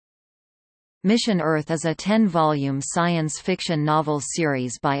Mission Earth is a 10-volume science fiction novel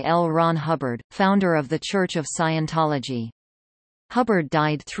series by L. Ron Hubbard, founder of the Church of Scientology. Hubbard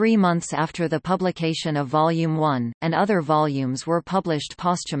died 3 months after the publication of Volume 1, and other volumes were published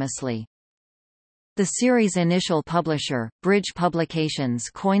posthumously. The series' initial publisher, Bridge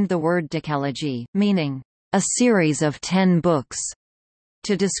Publications, coined the word decalogy, meaning, "a series of 10 books,"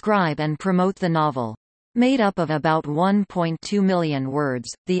 to describe and promote the novel. Made up of about 1.2 million words,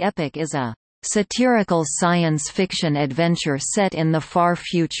 the epic is a satirical science fiction adventure set in the far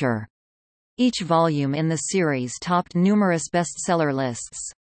future. Each volume in the series topped numerous bestseller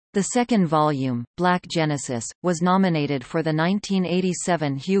lists. The second volume, Black Genesis, was nominated for the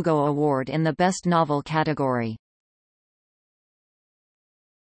 1987 Hugo Award in the Best Novel category.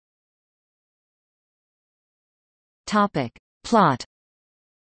 Topic. Plot.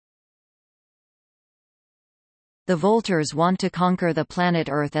 The Volters want to conquer the planet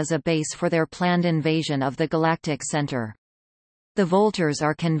Earth as a base for their planned invasion of the galactic center. The Volters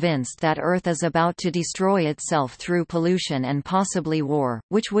are convinced that Earth is about to destroy itself through pollution and possibly war,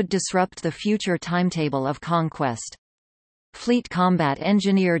 which would disrupt the future timetable of conquest. Fleet combat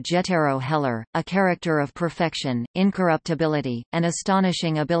engineer Jetero Heller, a character of perfection, incorruptibility, and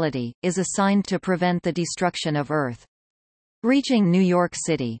astonishing ability, is assigned to prevent the destruction of Earth. Reaching New York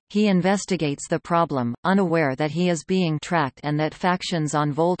City, he investigates the problem, unaware that he is being tracked and that factions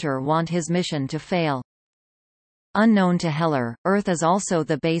on Volter want his mission to fail. Unknown to Heller, Earth is also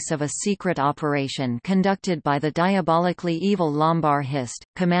the base of a secret operation conducted by the diabolically evil Lombar Hist,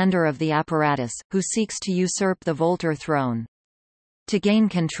 commander of the apparatus, who seeks to usurp the Volter throne. To gain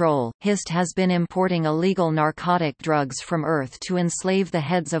control, Hist has been importing illegal narcotic drugs from Earth to enslave the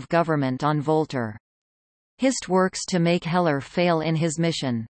heads of government on Volter. Hist works to make Heller fail in his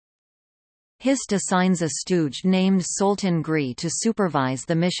mission. Hist assigns a stooge named Sultan Gree to supervise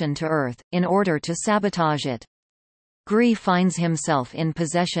the mission to Earth, in order to sabotage it. Gree finds himself in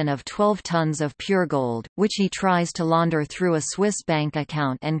possession of 12 tons of pure gold, which he tries to launder through a Swiss bank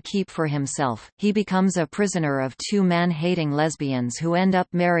account and keep for himself. He becomes a prisoner of 2 man-hating lesbians who end up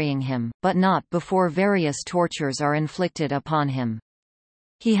marrying him, but not before various tortures are inflicted upon him.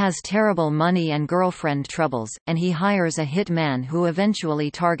 He has terrible money and girlfriend troubles, and he hires a hit man who eventually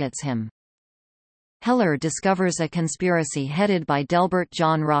targets him. Heller discovers a conspiracy headed by Delbert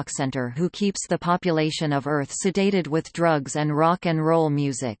John Rockcenter who keeps the population of Earth sedated with drugs and rock and roll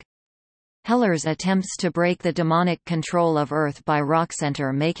music. Heller's attempts to break the demonic control of Earth by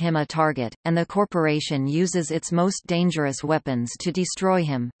Rockcenter make him a target, and the corporation uses its most dangerous weapons to destroy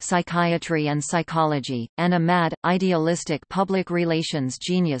him: psychiatry and psychology, and a mad, idealistic public relations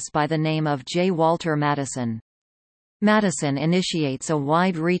genius by the name of J. Walter Madison. Madison initiates a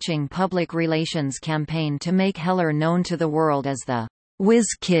wide-reaching public relations campaign to make Heller known to the world as the Whiz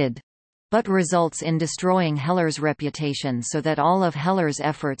Kid, but results in destroying Heller's reputation so that all of Heller's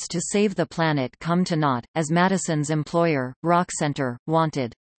efforts to save the planet come to naught, as Madison's employer, Rockcenter,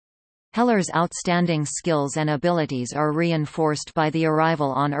 wanted. Heller's outstanding skills and abilities are reinforced by the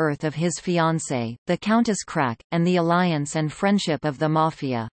arrival on Earth of his fiancée, the Countess Crack, and the alliance and friendship of the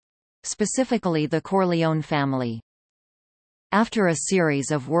Mafia. Specifically the Corleone family. After a series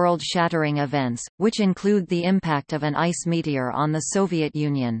of world-shattering events, which include the impact of an ice meteor on the Soviet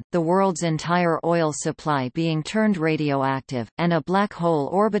Union, the world's entire oil supply being turned radioactive, and a black hole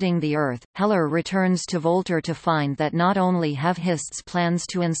orbiting the Earth, Heller returns to Volter to find that not only have Hist's plans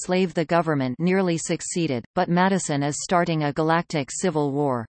to enslave the government nearly succeeded, but Madison is starting a galactic civil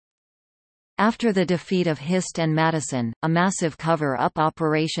war. After the defeat of Hist and Madison, a massive cover-up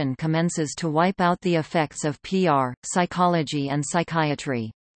operation commences to wipe out the effects of PR, psychology and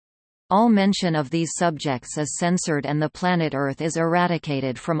psychiatry. All mention of these subjects is censored and the planet Earth is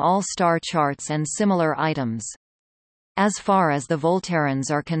eradicated from all star charts and similar items. As far as the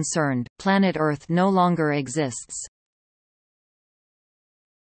Volterans are concerned, planet Earth no longer exists.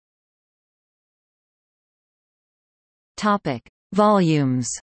 Topic: Volumes.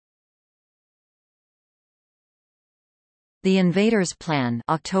 The Invaders' Plan,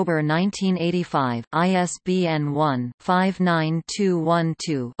 October 1985, ISBN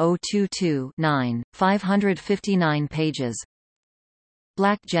 1-59212-022-9, 559 pages.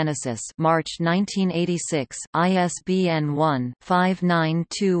 Black Genesis, March 1986, ISBN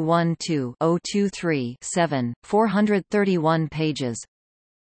 1-59212-023-7, 431 pages.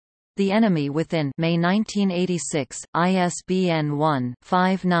 The Enemy Within, May 1986, ISBN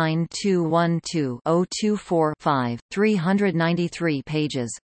 1-59212-024-5, 393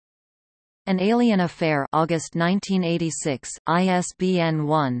 pages. An Alien Affair, August 1986, ISBN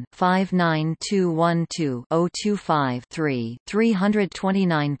 1-59212-025-3,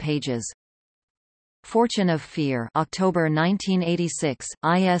 329 pages. Fortune of Fear, October 1986,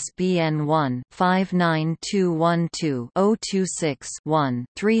 ISBN 1-59212-026-1,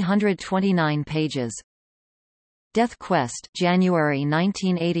 329 pages. Death Quest, January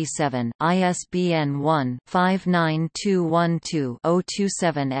 1987, ISBN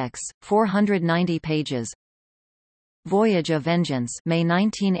 1-59212-027-X, 490 pages. Voyage of Vengeance, May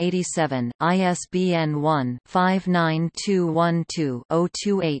 1987, ISBN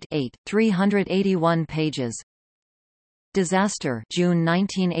 1-59212-028-8, 381 pages. Disaster, June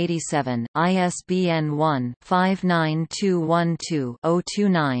 1987, ISBN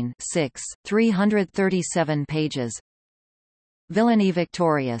 1-59212-029-6, 337 pages. Villainy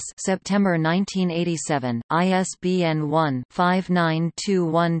Victorious, September 1987, ISBN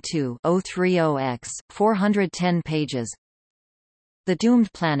 1-59212-030-X, 410 pages. The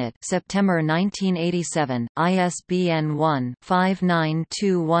Doomed Planet, September 1987, ISBN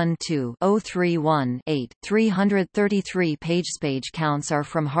 1-59212-031-8, 333 page counts are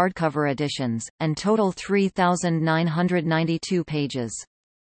from hardcover editions, and total 3,992 pages.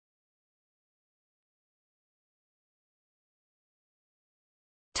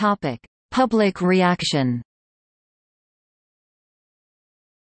 Public reaction.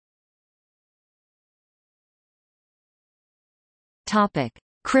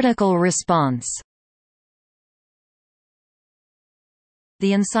 Critical response.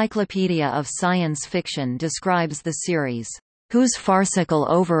 The Encyclopedia of Science Fiction describes the series, whose farcical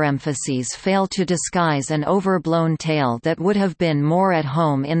overemphases fail to disguise an overblown tale that would have been more at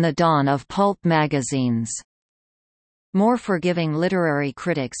home in the dawn of pulp magazines. More forgiving literary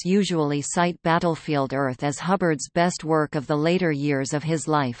critics usually cite Battlefield Earth as Hubbard's best work of the later years of his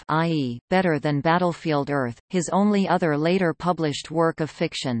life, i.e., better than Battlefield Earth, his only other later published work of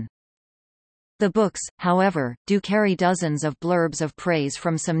fiction. The books, however, do carry dozens of blurbs of praise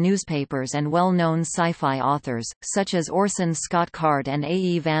from some newspapers and well-known sci-fi authors, such as Orson Scott Card and A.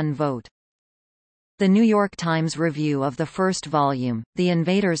 E. Van Vogt. The New York Times review of the first volume, The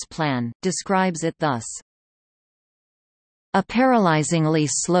Invader's Plan, describes it thus. A paralyzingly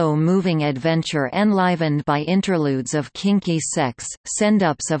slow-moving adventure enlivened by interludes of kinky sex,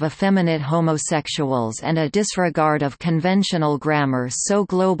 send-ups of effeminate homosexuals and a disregard of conventional grammar so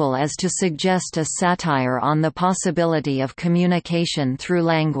global as to suggest a satire on the possibility of communication through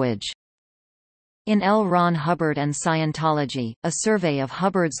language. In L. Ron Hubbard and Scientology, a survey of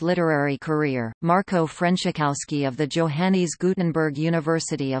Hubbard's literary career, Marco Frenschikowski of the Johannes Gutenberg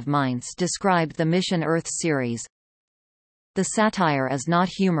University of Mainz described the Mission Earth series. The satire is not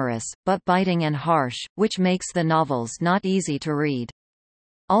humorous, but biting and harsh, which makes the novels not easy to read.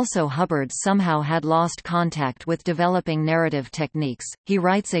 Also, Hubbard somehow had lost contact with developing narrative techniques. He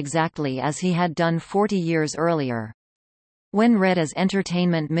writes exactly as he had done 40 years earlier. When read as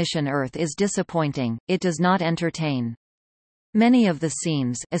entertainment, Mission Earth is disappointing, it does not entertain. Many of the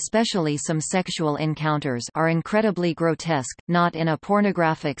scenes, especially some sexual encounters, are incredibly grotesque, not in a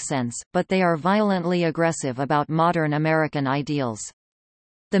pornographic sense, but they are violently aggressive about modern American ideals.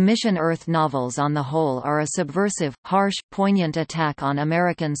 The Mission Earth novels on the whole are a subversive, harsh, poignant attack on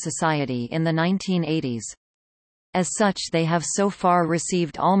American society in the 1980s. As such, they have so far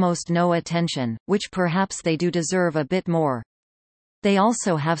received almost no attention, which perhaps they do deserve a bit more. They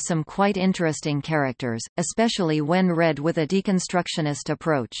also have some quite interesting characters, especially when read with a deconstructionist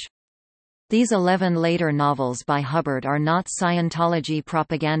approach. These 11 later novels by Hubbard are not Scientology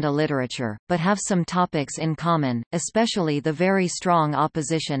propaganda literature, but have some topics in common, especially the very strong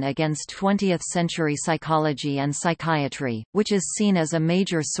opposition against 20th-century psychology and psychiatry, which is seen as a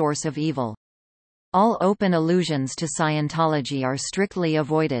major source of evil. All open allusions to Scientology are strictly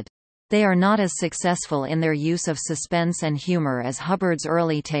avoided. They are not as successful in their use of suspense and humor as Hubbard's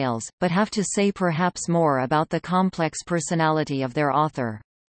early tales, but have to say perhaps more about the complex personality of their author.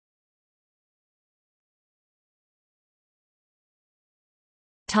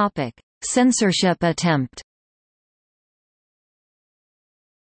 Censorship attempt.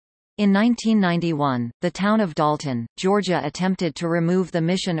 In 1991, the town of Dalton, Georgia attempted to remove the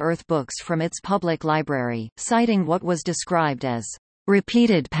Mission Earth books from its public library, citing what was described as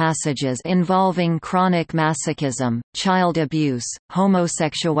repeated passages involving chronic masochism, child abuse,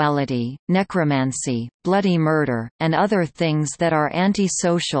 homosexuality, necromancy, bloody murder, and other things that are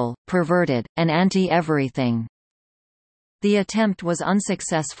anti-social, perverted, and anti-everything. The attempt was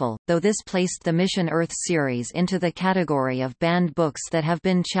unsuccessful, though this placed the Mission Earth series into the category of banned books that have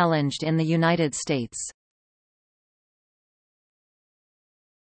been challenged in the United States.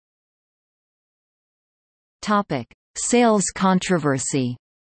 Topic: Sales controversy.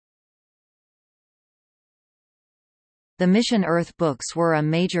 The Mission Earth books were a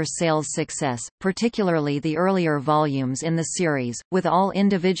major sales success, particularly the earlier volumes in the series, with all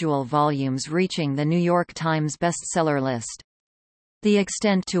individual volumes reaching the New York Times bestseller list. The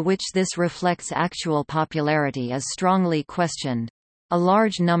extent to which this reflects actual popularity is strongly questioned. A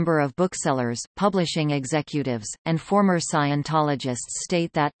large number of booksellers, publishing executives, and former Scientologists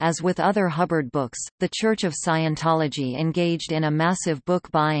state that, as with other Hubbard books, the Church of Scientology engaged in a massive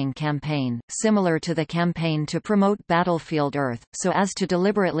book-buying campaign, similar to the campaign to promote Battlefield Earth, so as to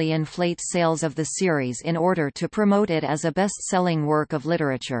deliberately inflate sales of the series in order to promote it as a best-selling work of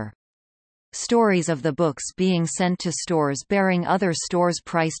literature. Stories of the books being sent to stores bearing other stores'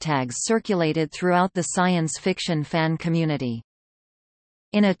 price tags circulated throughout the science fiction fan community.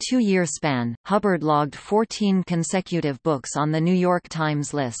 In a 2-year span, Hubbard logged 14 consecutive books on the New York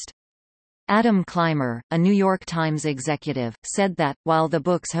Times list. Adam Clymer, a New York Times executive, said that, while the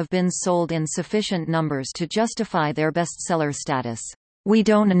books have been sold in sufficient numbers to justify their bestseller status, "We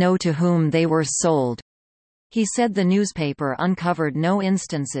don't know to whom they were sold." He said the newspaper uncovered no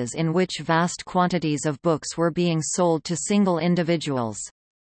instances in which vast quantities of books were being sold to single individuals.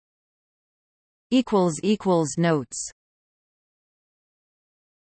 Notes